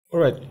All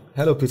right.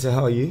 Hello, Peter.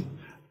 How are you?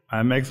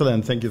 I'm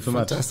excellent. Thank you so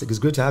much. Fantastic. It's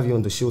great to have you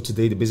on the show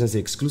today, the BusinessDay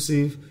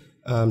exclusive.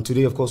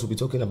 Today, of course, we'll be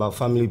talking about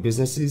family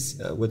businesses.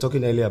 We're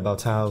talking earlier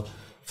about how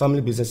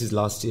family businesses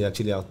last year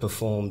actually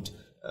outperformed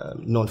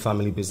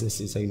non-family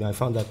businesses. And, I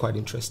found that quite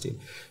interesting.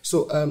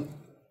 So,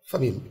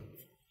 Fabian,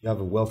 you have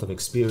a wealth of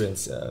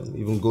experience,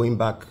 even going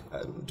back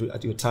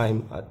at your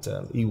time at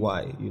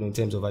EY, in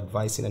terms of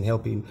advising and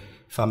helping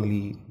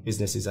family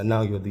businesses. And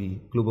now you're the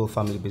global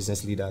family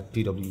business leader at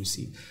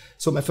PWC.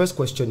 So my first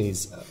question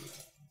is,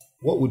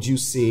 what would you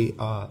say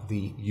are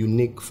the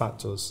unique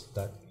factors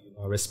that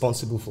are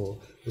responsible for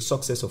the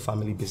success of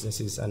family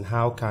businesses, and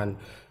how can,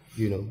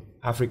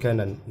 African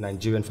and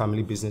Nigerian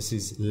family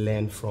businesses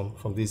learn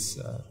from these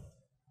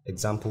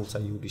examples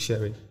that you will be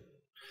sharing?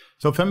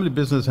 So family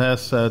business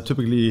has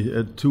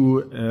typically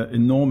two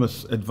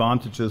enormous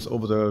advantages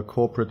over the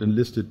corporate and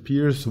listed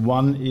peers.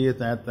 One is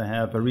that they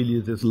have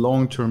this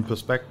long-term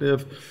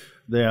perspective.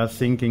 They are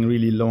thinking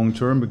really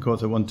long-term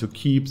because they want to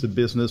keep the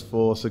business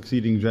for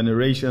succeeding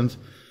generations.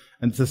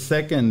 And the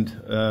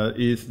second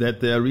is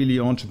that they are really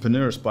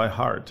entrepreneurs by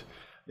heart.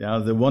 Yeah,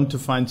 they want to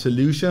find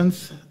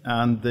solutions,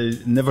 and they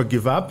never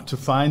give up to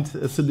find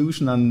a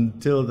solution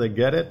until they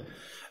get it.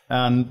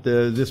 And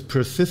this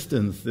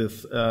persistence,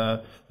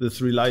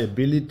 this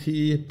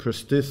reliability,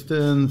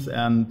 persistence,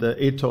 and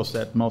the ethos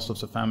that most of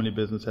the family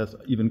business has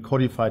even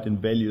codified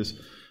in values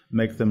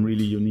makes them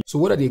really unique. So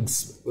what are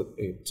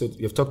so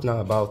you've talked now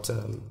about,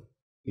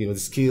 the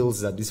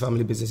skills that these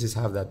family businesses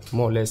have that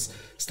more or less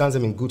stands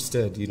them in good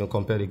stead,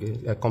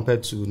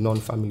 compared to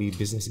non-family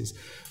businesses.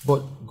 But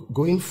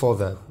going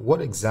further,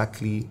 what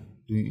exactly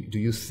do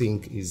you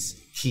think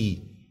is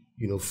key,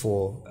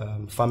 for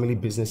family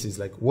businesses?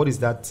 Like, what is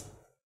that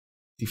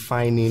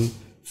defining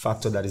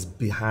factor that is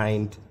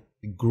behind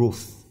the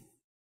growth,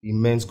 the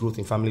immense growth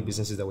in family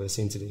businesses that we're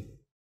seeing today?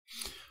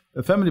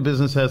 A family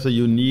business has a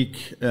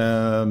unique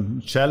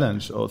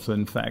challenge also.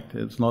 In fact,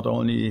 it's not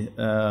only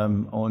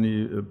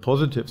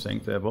positive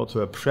things. They have also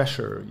a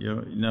pressure.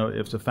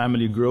 If the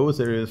family grows,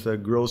 there is a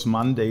growth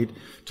mandate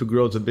to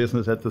grow the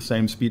business at the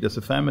same speed as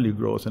the family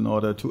grows, in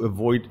order to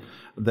avoid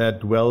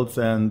that wealth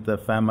and the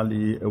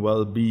family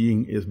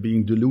well-being is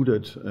being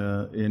diluted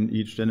in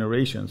each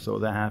generation. So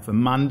they have a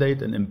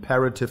mandate, an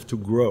imperative to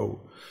grow.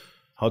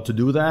 How to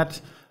do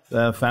that?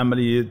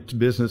 Family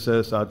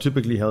businesses are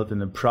typically held in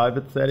a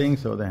private setting,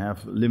 so they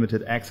have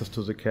limited access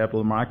to the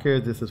capital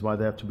market. This is why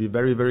they have to be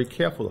very, very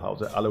careful how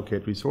they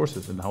allocate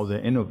resources and how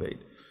they innovate.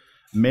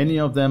 Many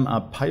of them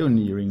are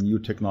pioneering new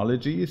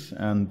technologies,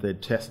 and they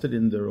test it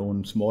in their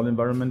own small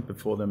environment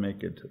before they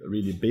make it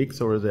really big.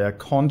 So they are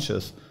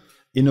conscious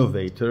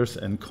innovators,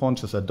 and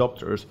conscious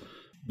adopters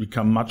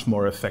become much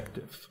more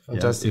effective.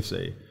 Fantastic. If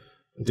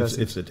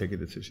they take a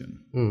decision.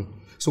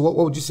 So what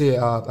would you say,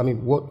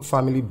 what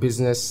family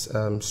business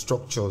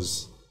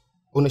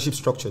ownership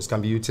structures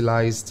can be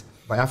utilized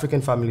by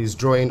African families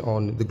drawing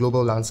on the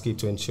global landscape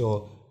to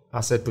ensure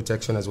asset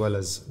protection as well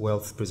as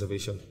wealth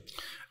preservation?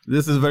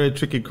 This is a very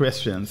tricky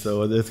question.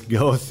 So this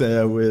goes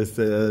with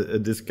a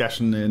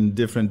discussion in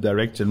different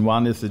directions.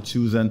 One is the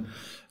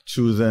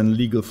chosen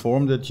legal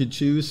form that you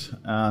choose,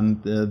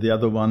 and the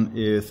other one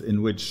is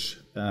in which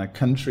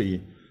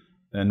country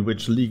and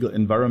which legal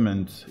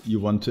environment you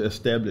want to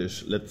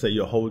establish, let's say,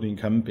 your holding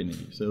company.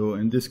 So,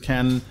 and this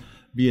can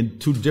be in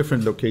two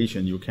different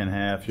locations. You can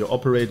have your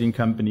operating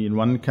company in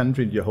one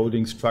country, your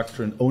holding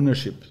structure and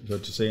ownership, so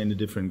to say, in the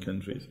different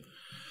countries.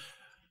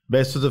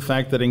 Based on the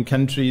fact that in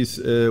countries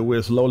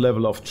with low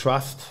level of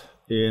trust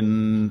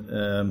in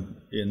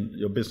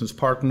your business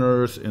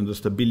partners, in the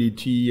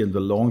stability and the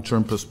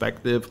long-term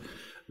perspective,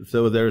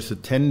 so there's a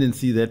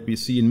tendency that we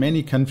see in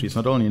many countries,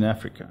 not only in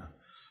Africa,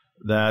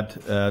 that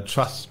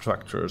trust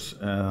structures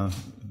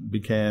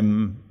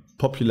became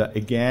popular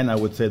again. I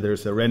would say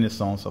there's a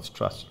renaissance of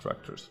trust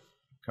structures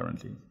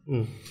currently.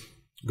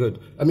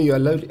 Good. You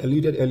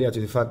alluded earlier to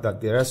the fact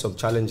that there are some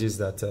challenges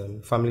that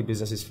family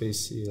businesses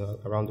face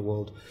around the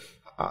world.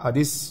 Are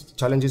these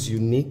challenges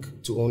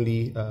unique to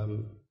only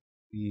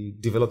the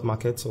developed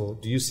markets, or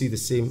do you see the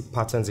same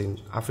patterns in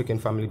African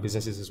family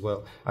businesses as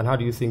well? And how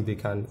do you think they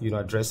can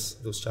address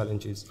those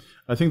challenges?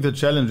 I think the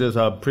challenges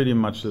are pretty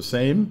much the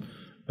same.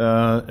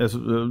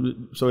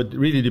 So it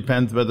really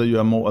depends whether you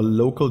are more a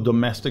local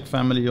domestic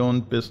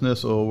family-owned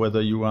business or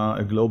whether you are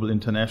a global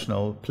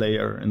international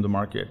player in the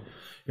market.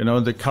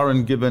 The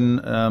current given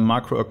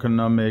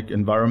macroeconomic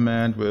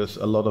environment with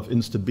a lot of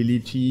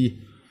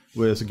instability,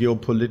 with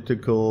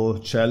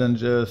geopolitical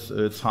challenges,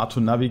 it's hard to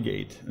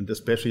navigate, and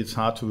especially it's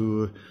hard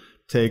to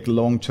take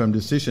long-term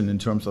decision in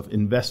terms of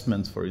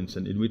investments, for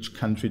instance, in which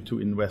country to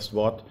invest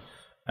what.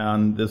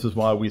 And this is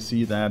why we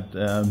see that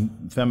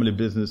family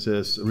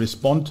businesses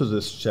respond to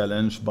this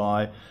challenge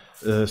by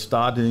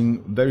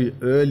starting very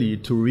early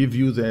to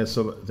review their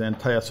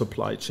entire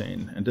supply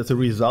chain. And as a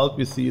result,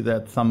 we see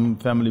that some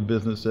family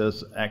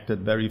businesses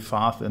acted very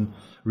fast in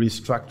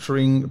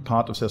restructuring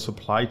part of their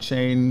supply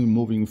chain,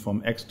 moving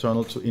from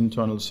external to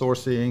internal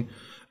sourcing,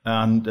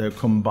 and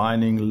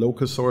combining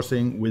local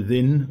sourcing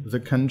within the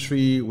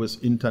country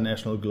with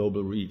international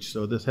global reach.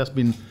 So this has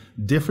been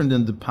different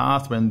in the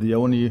past when the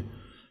only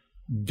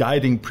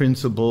guiding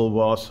principle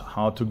was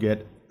how to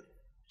get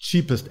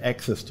cheapest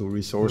access to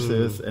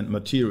resources and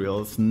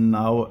materials.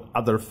 Now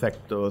other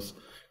factors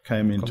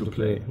came into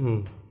play.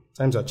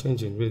 Times are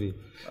changing, really.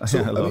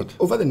 So A lot.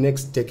 over the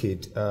next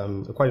decade,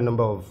 quite a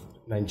number of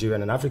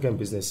Nigerian and African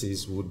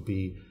businesses would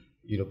be,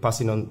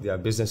 passing on their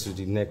business to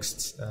the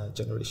next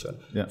generation.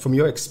 Yeah. From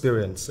your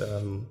experience,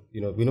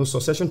 we know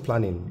succession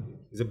planning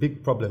is a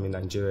big problem in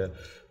Nigeria.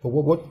 But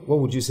what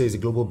would you say is a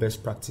global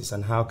best practice,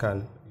 and how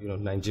can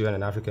Nigerian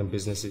and African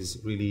businesses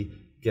really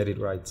get it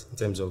right in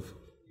terms of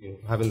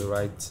having the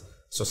right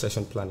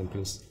succession plan in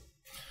place?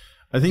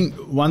 I think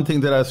one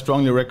thing that I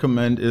strongly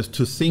recommend is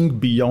to think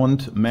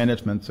beyond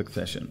management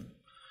succession.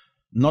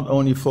 Not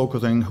only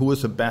focusing who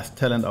is the best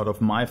talent out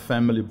of my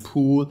family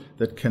pool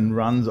that can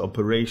run the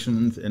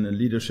operations in a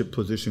leadership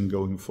position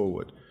going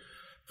forward.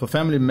 For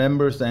family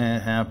members, they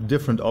have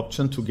different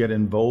options to get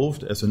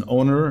involved as an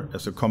owner,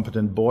 as a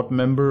competent board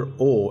member,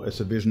 or as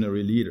a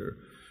visionary leader.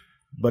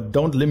 But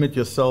don't limit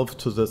yourself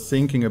to the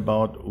thinking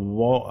about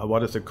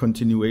what is the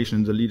continuation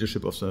in the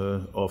leadership of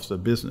the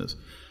business.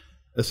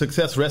 A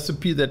success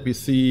recipe that we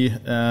see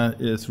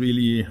is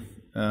really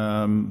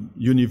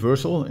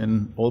universal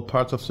in all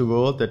parts of the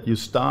world, that you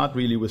start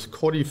really with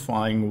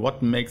codifying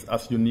what makes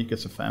us unique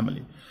as a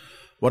family.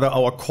 What are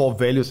our core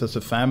values as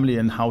a family,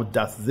 and how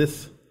does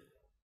this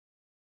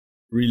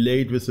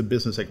relate with the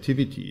business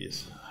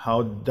activities?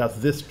 How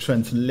does this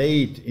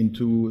translate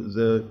into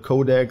the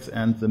codex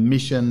and the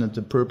mission and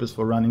the purpose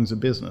for running the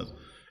business?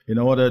 In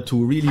order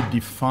to really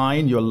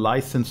define your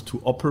license to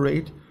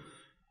operate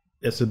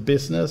as a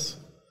business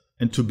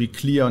and to be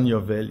clear on your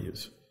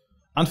values.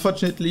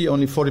 Unfortunately,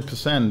 only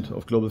 40%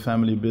 of global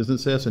family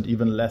businesses, and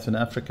even less in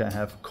Africa,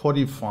 have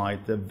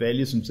codified their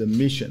values and their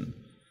mission.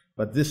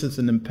 But this is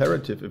an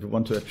imperative if you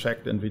want to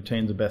attract and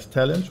retain the best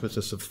talent, which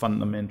is a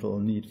fundamental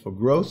need for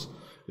growth.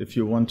 If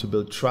you want to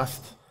build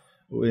trust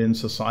in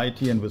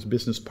society and with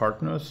business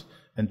partners,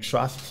 and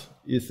trust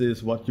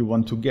is what you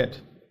want to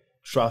get.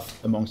 Trust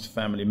amongst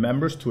family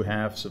members to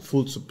have the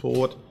full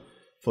support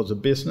for the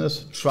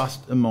business,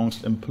 trust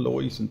amongst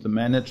employees and the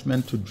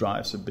management to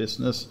drive the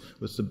business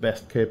with the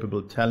best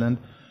capable talent,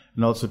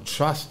 and also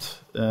trust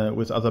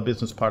with other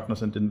business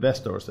partners and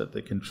investors that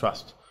they can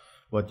trust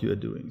what you are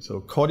doing.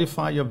 So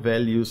codify your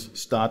values,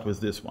 start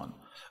with this one.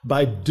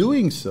 By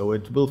doing so,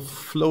 it will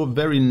flow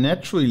very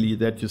naturally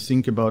that you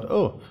think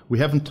about, we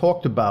haven't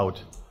talked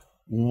about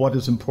what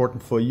is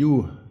important for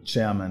you,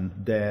 chairman,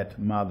 dad,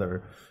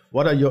 mother.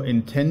 What are your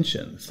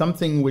intentions?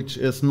 Something which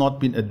has not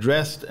been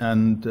addressed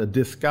and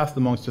discussed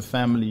amongst the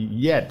family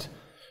yet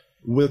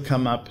will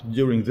come up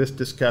during this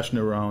discussion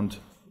around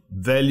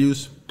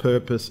values,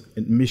 purpose,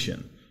 and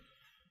mission.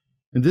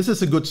 And this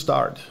is a good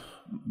start.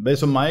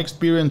 Based on my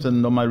experience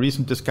and on my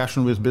recent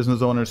discussion with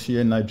business owners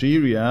here in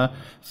Nigeria,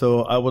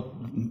 so I would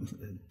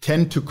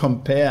tend to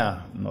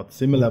compare, not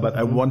similar, but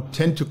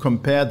tend to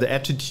compare the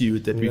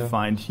attitude that we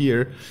find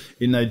here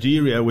in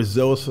Nigeria with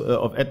those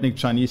of ethnic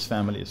Chinese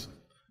families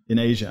in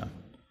Asia,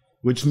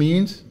 which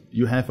means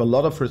you have a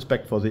lot of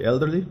respect for the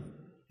elderly,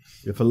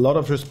 you have a lot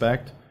of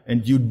respect,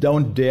 and you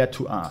don't dare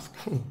to ask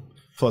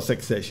for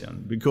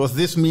succession, because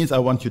this means I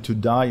want you to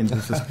die, and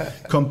this is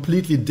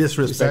completely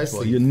disrespectful.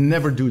 Precisely. You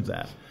never do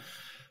that.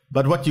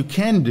 But what you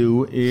can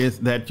do is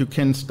that you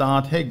can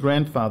start, hey,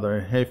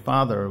 grandfather, hey,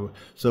 father,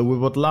 so we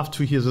would love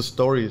to hear the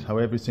stories, how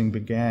everything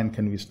began.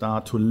 Can we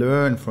start to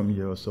learn from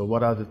you? So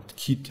what are the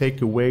key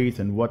takeaways,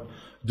 and what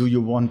do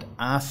you want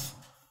us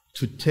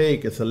to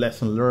take as a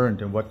lesson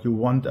learned, and what you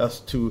want us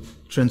to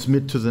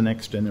transmit to the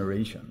next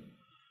generation?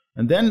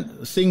 And then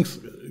things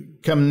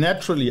come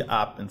naturally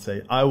up and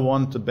say, I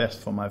want the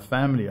best for my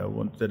family. I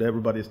want that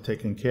everybody is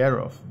taken care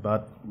of.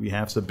 But we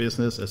have the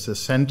business as the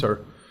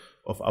center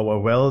of our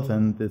wealth,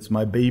 and it's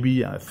my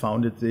baby. I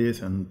founded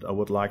this, and I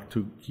would like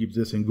to keep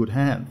this in good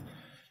hands.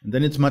 And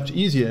then it's much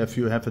easier if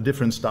you have a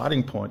different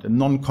starting point, a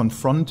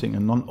non-confronting, a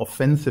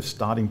non-offensive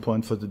starting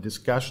point for the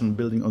discussion,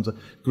 building on the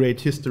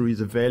great history,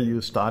 the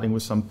values, starting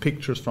with some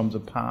pictures from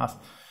the past,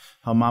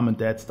 how mom and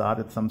dad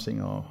started something.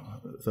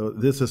 So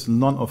this is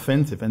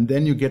non-offensive. And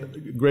then you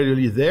get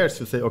gradually there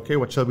to say, okay,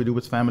 what shall we do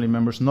with family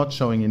members not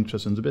showing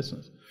interest in the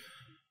business?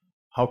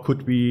 How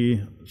could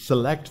we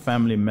select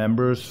family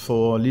members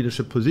for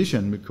leadership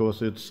position?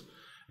 Because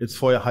it's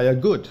for a higher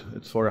good.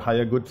 It's for a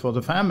higher good for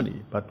the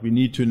family. But we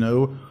need to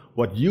know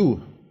what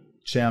you,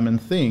 chairman,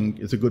 think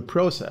is a good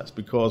process.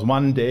 Because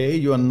one day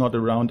you are not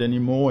around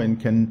anymore and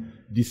can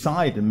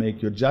decide and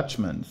make your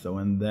judgment. So,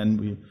 and then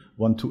we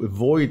want to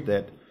avoid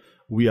that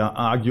we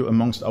argue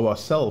amongst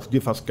ourselves.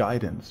 Give us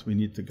guidance. We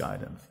need the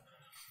guidance.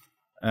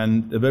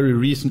 And a very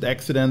recent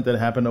accident that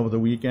happened over the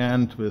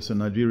weekend with a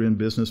Nigerian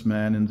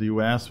businessman in the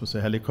US with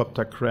a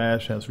helicopter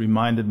crash has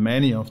reminded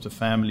many of the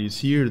families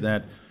here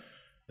that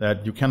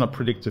you cannot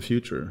predict the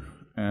future.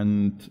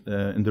 And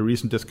in the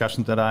recent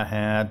discussions that I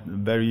had,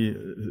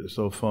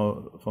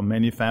 for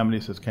many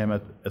families, it came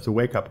as a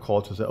wake-up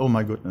call to say, oh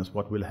my goodness,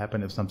 what will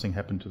happen if something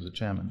happened to the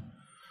chairman?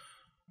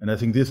 And I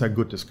think these are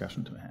good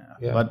discussion to have.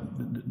 Yeah.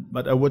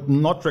 But I would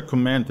not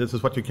recommend, this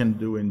is what you can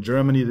do in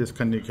Germany, this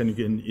can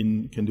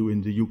do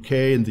in the UK,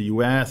 in the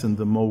US, in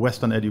the more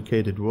Western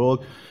educated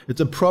world.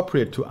 It's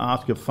appropriate to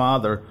ask your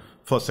father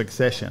for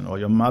succession or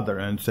your mother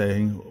and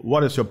saying,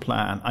 what is your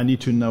plan? I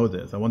need to know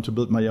this. I want to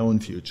build my own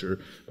future.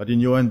 But in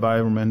your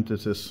environment,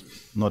 this is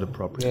not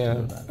appropriate. Yeah,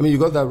 to do that. I mean, you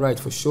got that right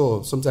for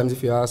sure. Sometimes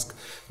if you ask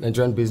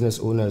Nigerian business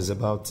owners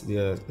about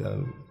their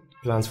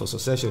plans for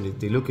succession,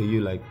 they look at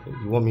you like,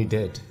 you want me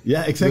dead.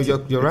 Yeah, exactly.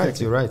 You're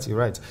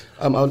right.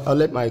 I'll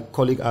let my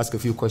colleague ask a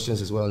few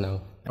questions as well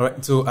now. All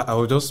right, so I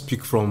will just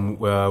speak from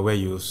where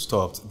you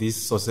stopped, these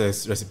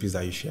success recipes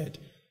that you shared.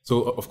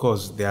 So, of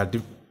course, there are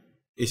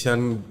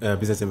Asian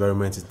business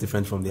environment is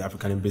different from the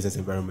African business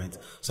environment.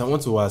 So I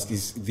want to ask,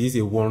 is this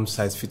a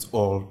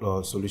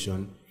one-size-fits-all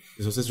solution,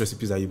 the success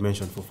recipes that you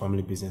mentioned for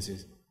family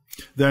businesses?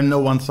 There are no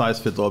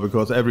one-size-fits-all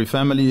because every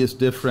family is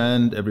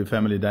different, every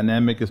family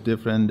dynamic is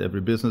different,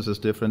 every business is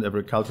different,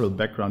 every cultural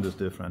background is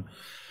different.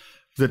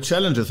 The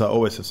challenges are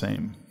always the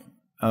same,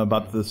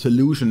 but the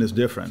solution is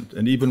different.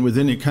 And even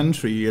within a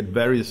country, it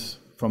varies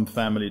from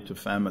family to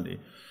family.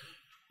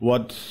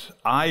 What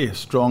I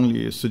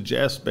strongly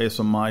suggest, based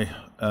on my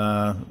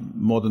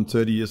more than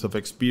 30 years of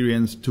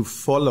experience, to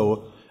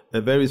follow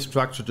a very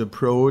structured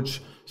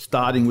approach,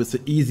 starting with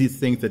the easy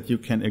things that you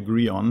can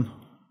agree on,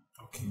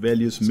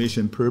 values,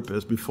 mission,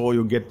 purpose, before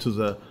you get to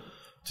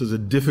the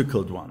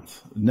difficult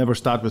ones. Never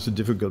start with the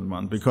difficult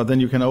one, because then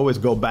you can always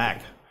go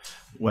back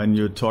when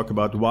you talk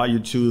about why you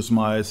choose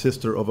my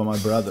sister over my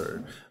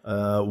brother,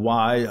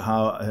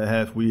 how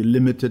have we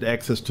limited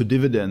access to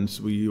dividends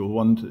we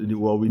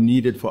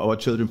need it for our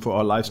children, for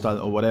our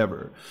lifestyle or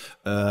whatever.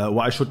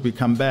 Why should we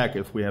come back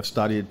if we have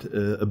studied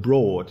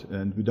abroad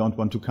and we don't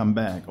want to come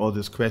back? All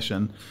this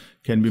question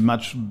can be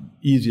much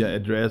easier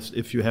addressed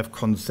if you have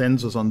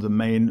consensus on the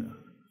main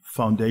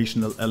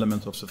foundational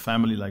elements of the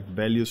family, like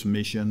values,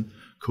 mission,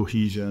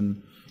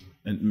 cohesion,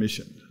 and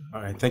mission.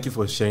 All right, thank you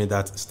for sharing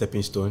that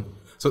stepping stone.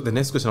 So the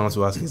next question I want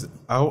to ask is,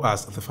 how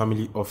has the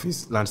family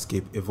office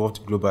landscape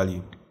evolved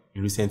globally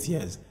in recent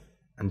years?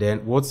 And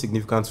then what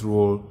significant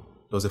role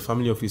does the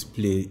family office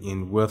play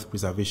in wealth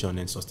preservation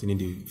and sustaining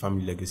the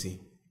family legacy?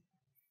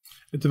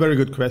 It's a very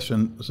good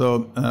question.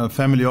 So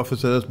family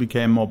offices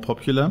became more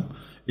popular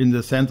in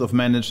the sense of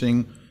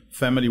managing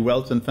family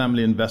wealth and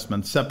family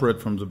investment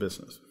separate from the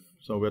business.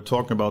 So we're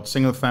talking about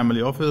single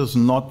family offices,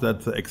 not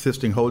that the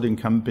existing holding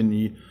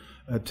company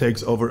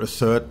takes over a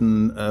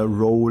certain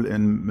role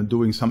in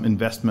doing some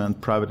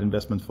investment, private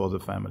investment for the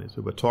family.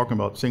 So we're talking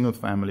about single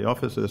family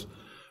offices,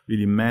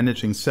 really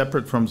managing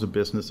separate from the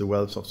business the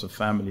wealth of the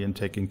family and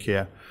taking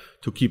care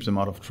to keep them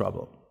out of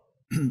trouble.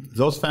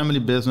 Those family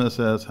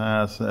businesses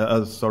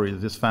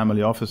this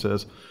family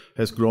offices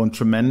has grown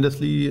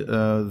tremendously.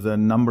 The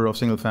number of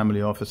single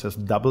family offices has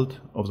doubled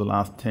over the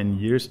last 10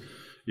 years.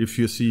 If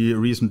you see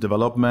recent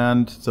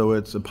development, so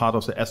it's a part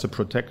of the asset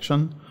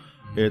protection.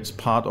 It's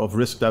part of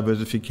risk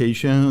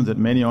diversification that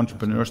many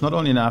entrepreneurs, not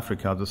only in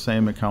Africa, the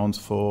same accounts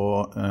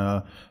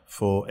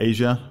for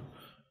Asia,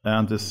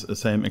 and this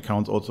same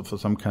accounts also for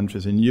some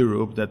countries in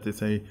Europe, that they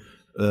say,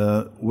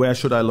 where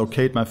should I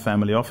locate my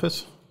family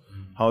office?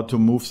 How to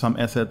move some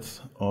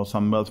assets or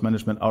some wealth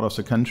management out of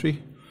the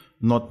country,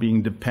 not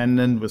being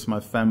dependent with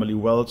my family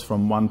wealth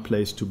from one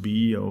place to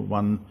be or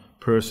one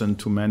person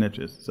to manage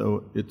it.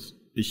 So it's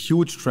a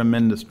huge,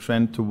 tremendous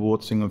trend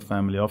towards single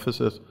family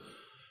offices.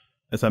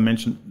 As I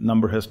mentioned,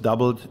 number has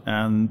doubled,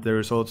 and there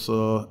is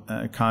also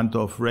a kind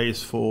of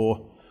race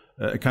for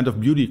a kind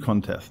of beauty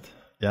contest.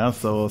 Yeah,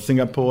 so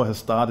Singapore has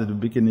started a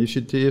big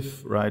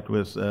initiative, right,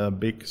 with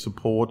big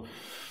support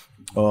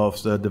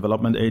of the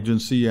development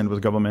agency and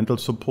with governmental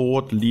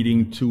support,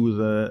 leading to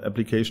the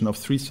application of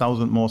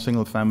 3,000 more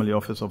single-family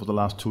offices over the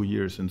last 2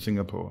 years in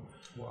Singapore.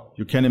 Wow.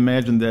 You can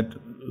imagine that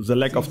the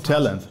lack of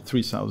talent,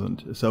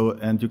 3,000. So,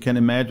 and you can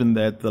imagine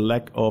that the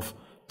lack of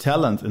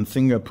talent in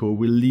Singapore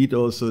will lead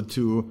also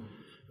to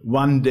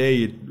one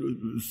day,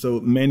 so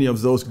many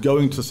of those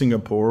going to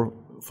Singapore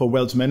for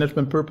wealth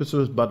management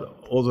purposes, but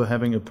also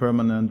having a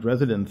permanent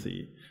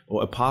residency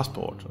or a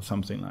passport or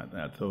something like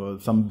that. So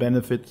some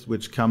benefits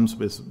which comes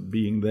with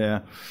being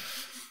there.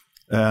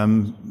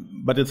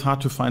 But it's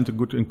hard to find a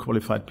good and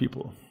qualified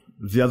people.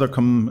 The other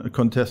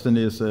contestant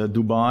is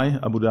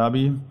Dubai, Abu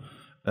Dhabi,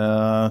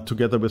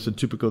 together with the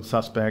typical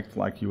suspects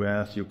like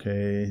US,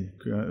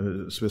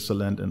 UK,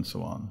 Switzerland, and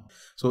so on.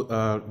 So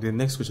the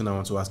next question I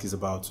want to ask is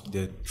about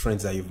the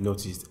trends that you've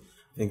noticed.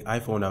 I think I,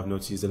 for one, have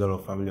noticed a lot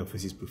of family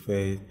offices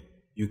prefer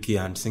UK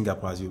and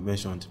Singapore, as you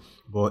mentioned.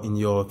 But in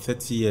your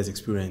 30 years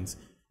experience,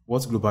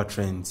 what global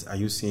trends are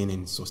you seeing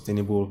in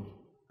sustainable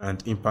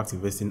and impact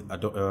investing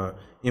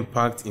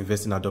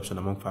adoption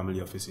among family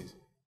offices?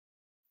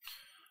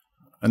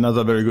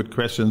 Another very good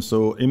question.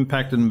 So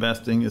impact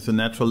investing is a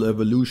natural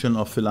evolution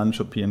of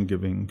philanthropy and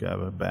giving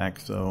back.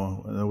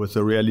 So with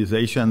the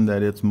realization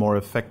that it's more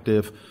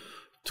effective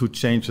to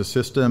change the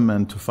system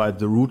and to fight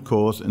the root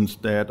cause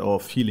instead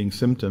of healing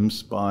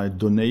symptoms by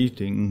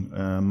donating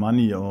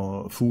money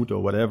or food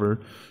or whatever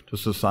to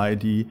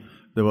society,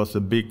 there was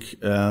a big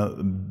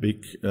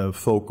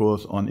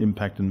focus on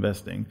impact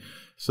investing.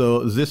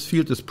 So this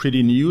field is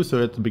pretty new.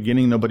 So at the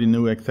beginning, nobody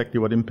knew exactly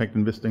what impact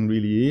investing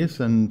really is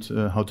and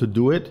how to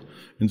do it.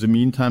 In the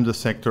meantime, the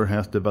sector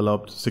has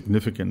developed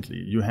significantly.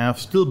 You have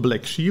still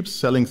black sheep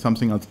selling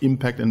something as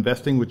impact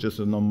investing, which is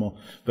a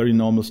very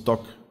normal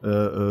stock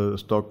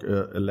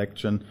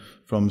election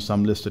from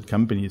some listed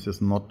companies.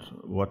 Is not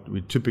what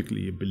we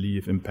typically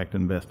believe impact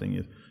investing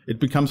is. It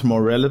becomes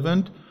more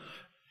relevant.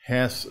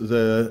 Has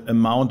the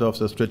amount of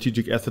the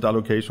strategic asset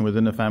allocation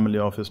within a family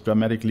office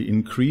dramatically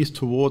increased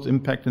towards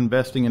impact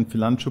investing and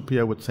philanthropy?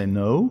 I would say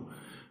no.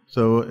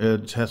 So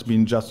it has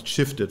been just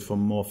shifted from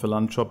more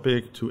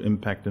philanthropic to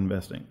impact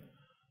investing.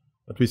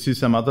 But we see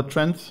some other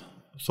trends.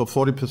 So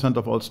 40%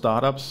 of all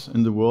startups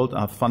in the world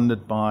are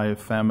funded by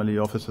family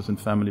offices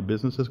and family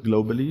businesses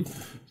globally,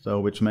 so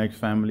which makes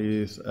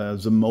families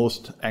the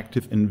most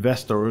active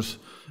investors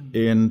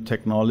in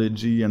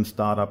technology and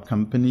startup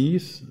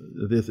companies.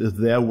 This is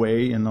their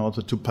way in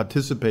order to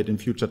participate in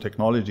future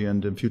technology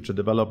and in future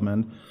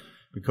development,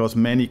 because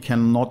many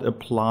cannot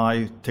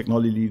apply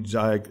technology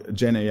like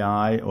Gen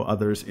AI or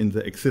others in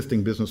the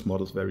existing business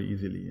models very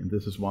easily. And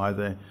this is why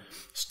they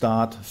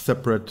start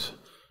separate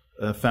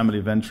family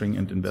venturing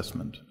and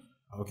investment.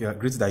 Okay,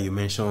 great that you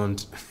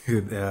mentioned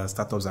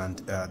startups and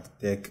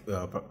tech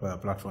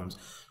platforms,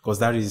 because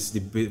that is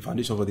the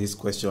foundation for this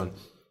question,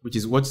 which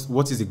is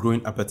what is the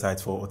growing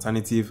appetite for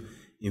alternative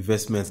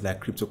investments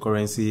like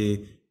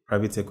cryptocurrency,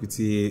 private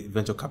equity,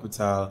 venture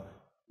capital,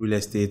 real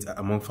estate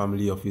among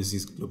family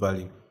offices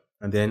globally?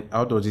 And then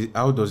how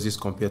does this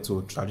compare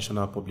to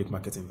traditional public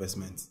market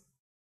investments?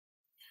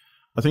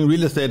 I think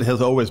real estate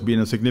has always been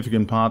a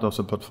significant part of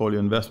the portfolio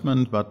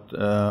investment, but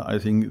I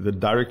think the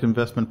direct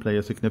investment play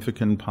a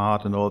significant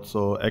part, and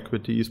also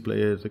equities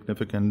play a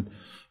significant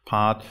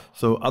part.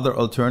 So other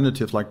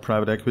alternatives like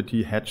private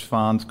equity, hedge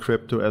funds,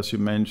 crypto, as you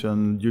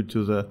mentioned, due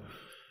to the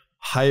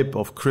hype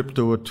of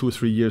crypto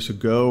 2-3 years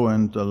ago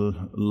and a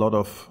lot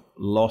of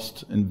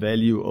lost in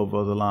value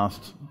over the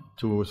last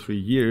 2 or 3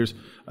 years,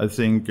 I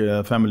think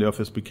family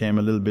office became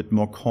a little bit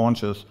more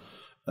conscious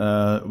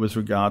with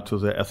regard to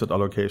their asset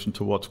allocation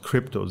towards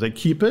crypto. They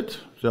keep it,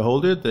 they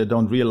hold it, they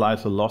don't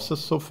realize the losses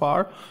so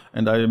far,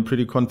 and I am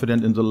pretty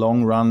confident in the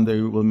long run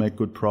they will make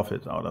good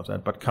profits out of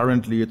that. But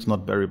currently it's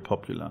not very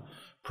popular.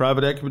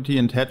 Private equity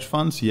and hedge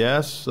funds,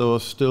 yes, so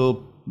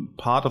still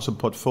part of the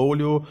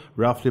portfolio,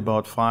 roughly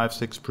about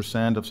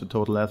 5-6% of the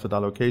total asset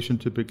allocation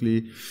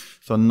typically,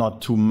 so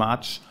not too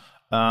much.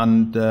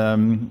 And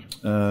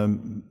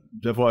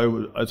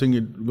therefore I think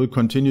it will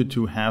continue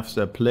to have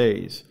their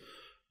place.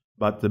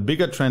 But the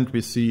bigger trend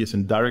we see is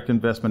in direct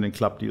investment in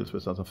club deals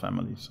with other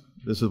families.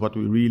 This is what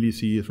we really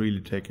see is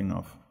really taking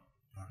off.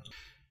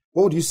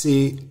 What would you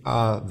say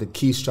are the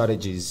key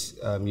strategies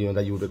that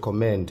you would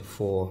recommend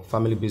for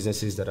family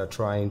businesses that are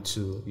trying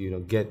to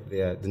get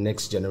the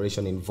next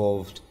generation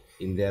involved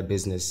in their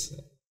business?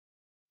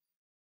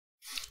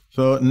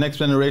 So next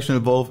generation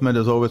involvement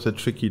is always a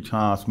tricky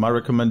task. My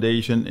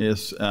recommendation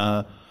is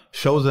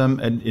show them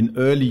in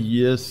early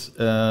years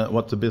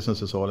what the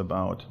business is all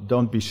about.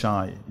 Don't be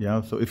shy.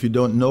 Yeah. So if you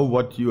don't know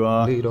what you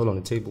are, lay it all on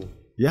the table.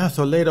 Yeah.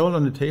 So lay it all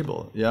on the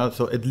table. Yeah.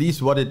 So at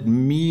least what it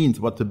means,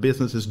 what the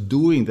business is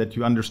doing, that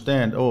you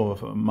understand. Oh,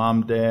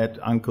 mom, dad,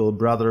 uncle,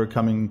 brother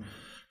coming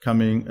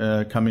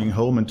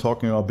home and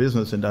talking about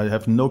business, and I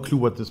have no clue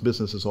what this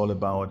business is all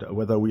about.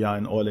 Whether we are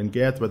in oil and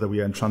gas, whether we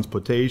are in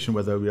transportation,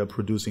 whether we are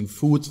producing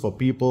foods for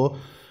people.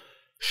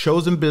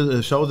 Show them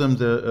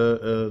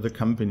the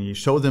company.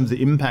 Show them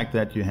the impact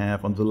that you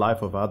have on the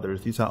life of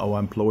others. These are our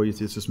employees.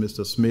 This is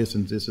Mr. Smith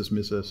and this is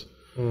Mrs.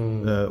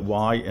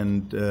 Y,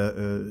 and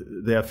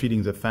they are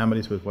feeding their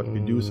families with what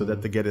we do, so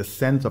that they get a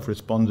sense of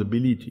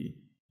responsibility.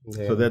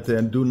 Yeah. So that they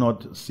do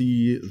not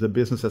see the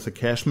business as a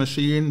cash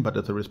machine, but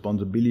as a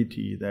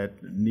responsibility that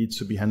needs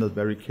to be handled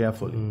very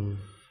carefully.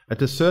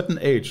 At a certain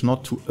age,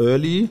 not too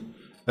early.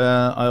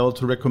 I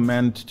also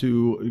recommend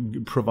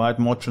to provide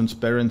more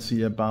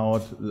transparency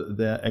about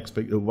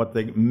what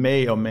they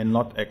may or may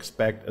not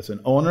expect as an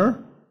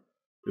owner,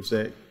 if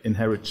they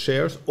inherit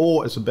shares,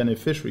 or as a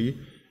beneficiary,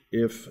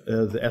 if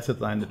the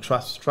assets are in the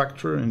trust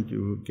structure and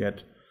you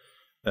get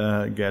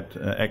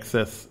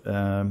access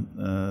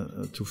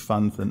to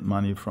funds and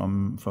money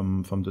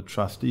from the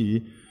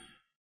trustee.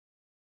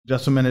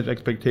 Just to manage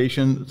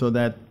expectation, so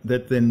that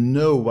they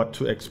know what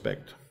to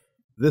expect.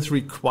 This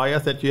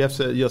requires that you have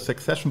your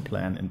succession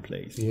plan in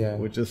place,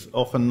 which is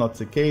often not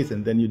the case,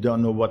 and then you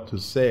don't know what to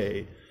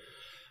say.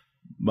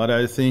 But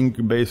I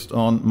think based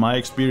on my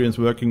experience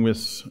working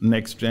with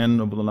Next Gen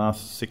over the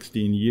last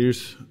 16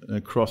 years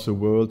across the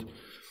world,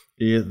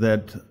 is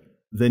that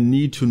they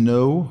need to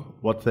know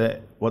what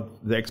the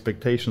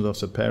expectations of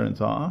the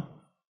parents are.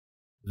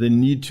 They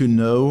need to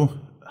know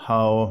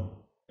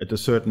how, at a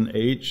certain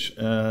age,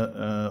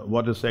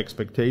 what is the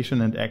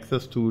expectation and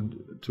access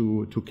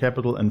to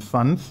capital and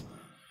funds,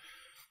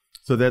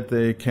 so that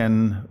they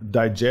can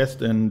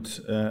digest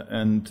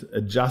and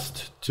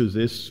adjust to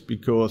this,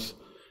 because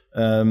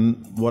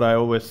what I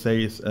always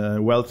say is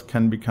wealth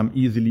can become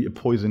easily a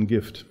poison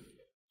gift.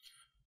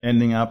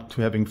 ending up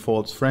to having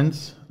false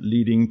friends,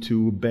 leading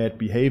to bad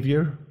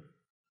behavior.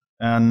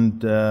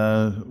 And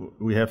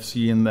we have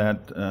seen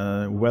that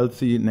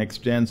wealthy next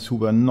gens who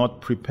were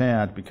not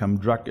prepared become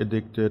drug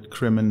addicted,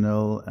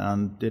 criminal,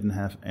 and didn't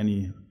have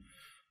any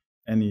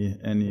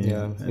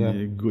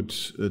good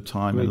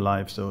time in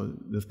life. So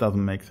this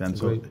doesn't make sense.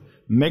 So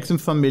makes them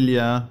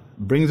familiar,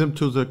 brings them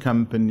to the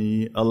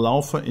company, allow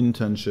for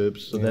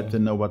internships so that they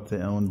know what they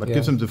own, but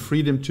gives them the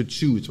freedom to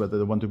choose whether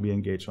they want to be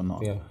engaged or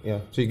not.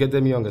 So you get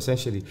them young,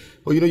 essentially.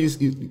 But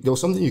there was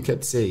something you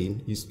kept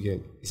saying. You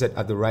said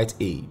at the right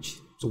age.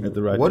 So at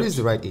the right what age. is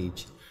the right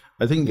age?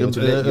 I think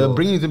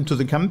bringing them to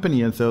the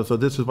company, and so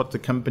this is what the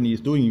company is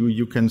doing.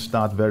 You can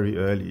start very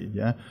early,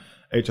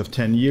 age of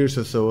 10 years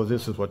or so.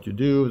 This is what you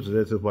do.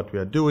 This is what we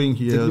are doing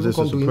here. This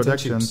is the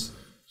production.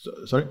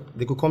 Sorry?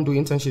 They could come do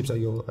internships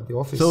at the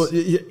office. So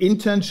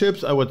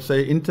internships, I would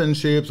say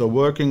internships or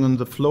working on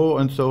the floor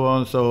and so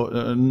on. So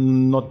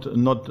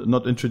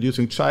not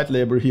introducing child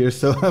labor here.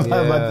 So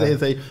but they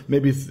say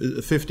maybe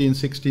 15,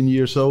 16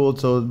 years old.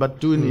 So but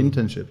do an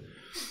internship.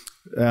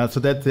 So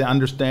that they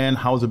understand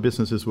how the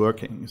business is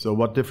working. So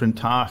what different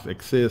tasks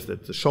exist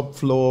at the shop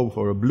floor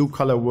for a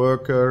blue-collar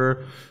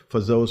worker, for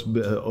those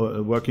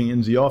working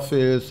in the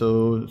office,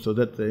 so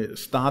that they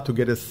start to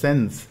get a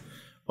sense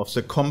of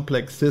the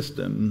complex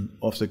system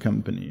of the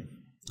company.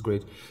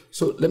 Great.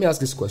 So let me ask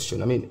this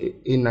question. I mean,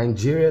 in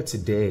Nigeria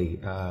today,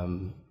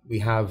 we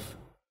have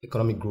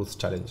economic growth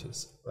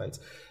challenges, right?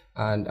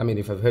 And I mean,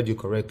 if I've heard you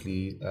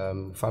correctly,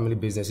 family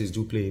businesses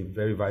do play a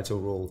very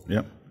vital role,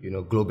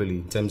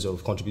 globally in terms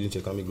of contributing to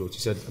economic growth. You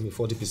said,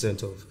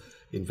 40% of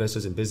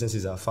investors in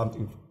businesses are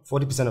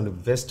 40% of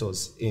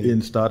investors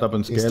in startup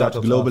and scale-up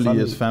globally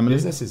is family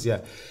businesses. Yeah.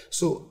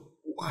 So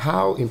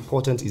how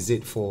important is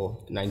it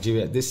for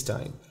Nigeria at this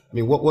time? I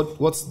mean,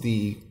 what's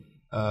the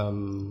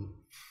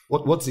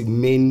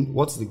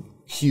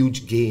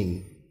huge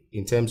gain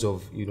in terms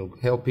of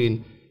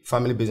helping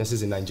family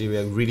businesses in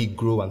Nigeria really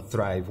grow and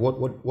thrive?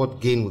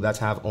 What gain would that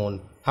have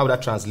on how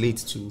that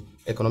translates to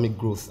economic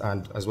growth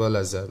and as well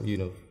as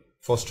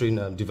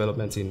fostering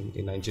development in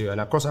Nigeria and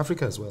across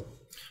Africa as well?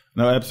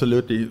 No,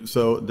 absolutely.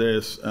 So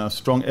there's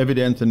strong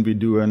evidence, and we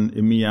do an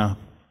EMEA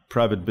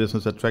Private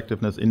Business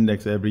Attractiveness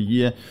Index every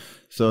year,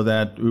 so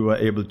that we were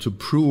able to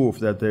prove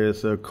that there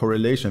is a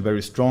correlation, a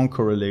very strong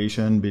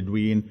correlation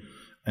between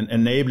an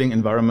enabling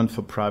environment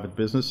for private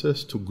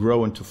businesses to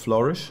grow and to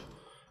flourish,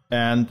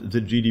 and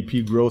the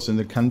GDP growth in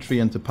the country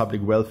and the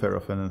public welfare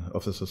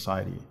of a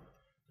society.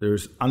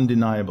 There's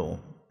undeniable.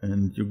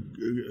 And you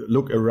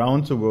look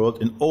around the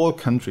world, in all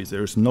countries,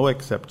 there is no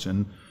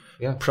exception.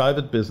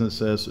 Private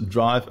businesses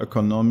drive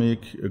economic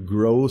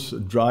growth,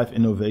 drive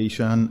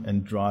innovation,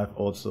 and drive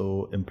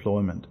also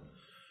employment.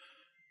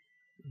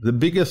 The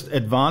biggest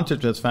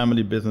advantage that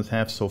family business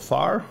have so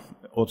far,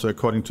 also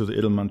according to the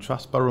Edelman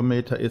Trust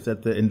Barometer, is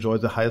that they enjoy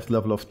the highest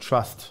level of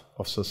trust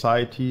of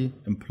society,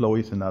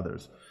 employees, and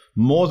others.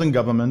 More than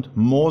government,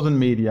 more than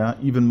media,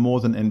 even more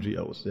than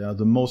NGOs. They are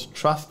the most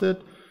trusted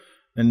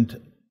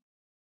and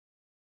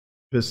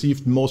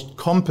perceived most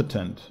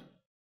competent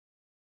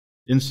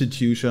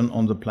institution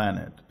on the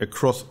planet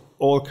across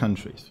all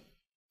countries.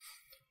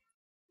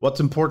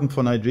 What's important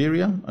for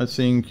Nigeria? I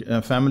think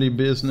family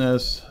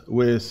business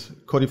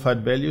with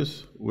codified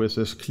values, with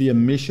a clear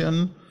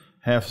mission,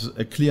 has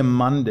a clear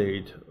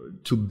mandate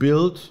to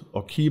build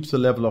or keep the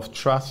level of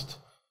trust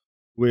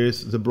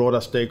with the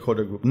broader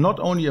stakeholder group, not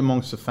only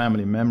amongst the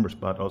family members,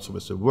 but also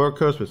with the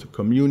workers, with the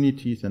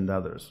communities and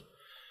others.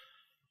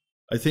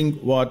 I think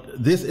what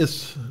this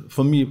is,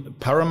 for me,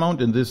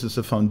 paramount, and this is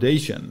a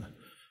foundation.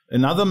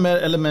 Another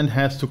element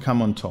has to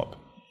come on top,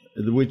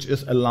 which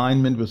is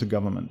alignment with the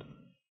government.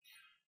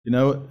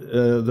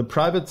 The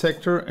private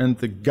sector and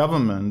the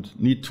government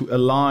need to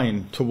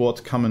align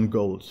towards common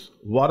goals.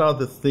 What are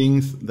the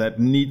things that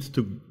need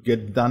to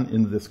get done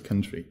in this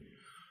country?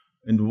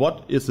 And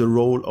what is the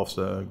role of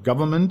the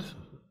government?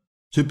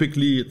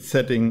 Typically, it's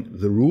setting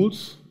the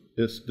rules,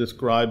 is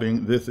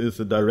describing this is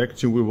the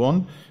direction we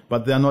want,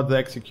 but they're not the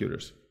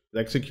executors. The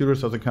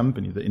executors are the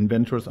company, the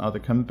inventors are the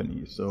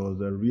companies, so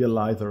the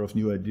realizer of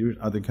new ideas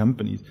are the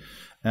companies.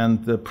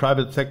 And the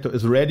private sector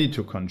is ready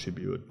to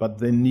contribute, but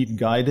they need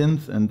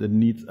guidance and it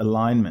needs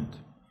alignment.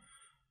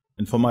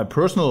 And from my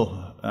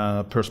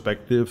personal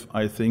perspective,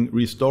 I think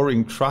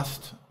restoring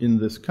trust in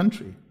this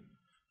country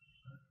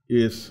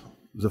is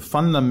the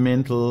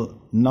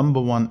fundamental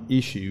number one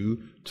issue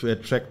to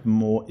attract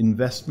more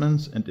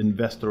investments and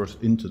investors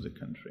into the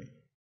country.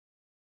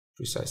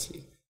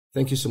 Precisely.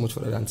 Thank you so much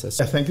for that answer.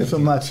 Thank you so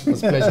much. It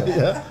was a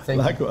pleasure.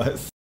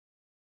 Likewise.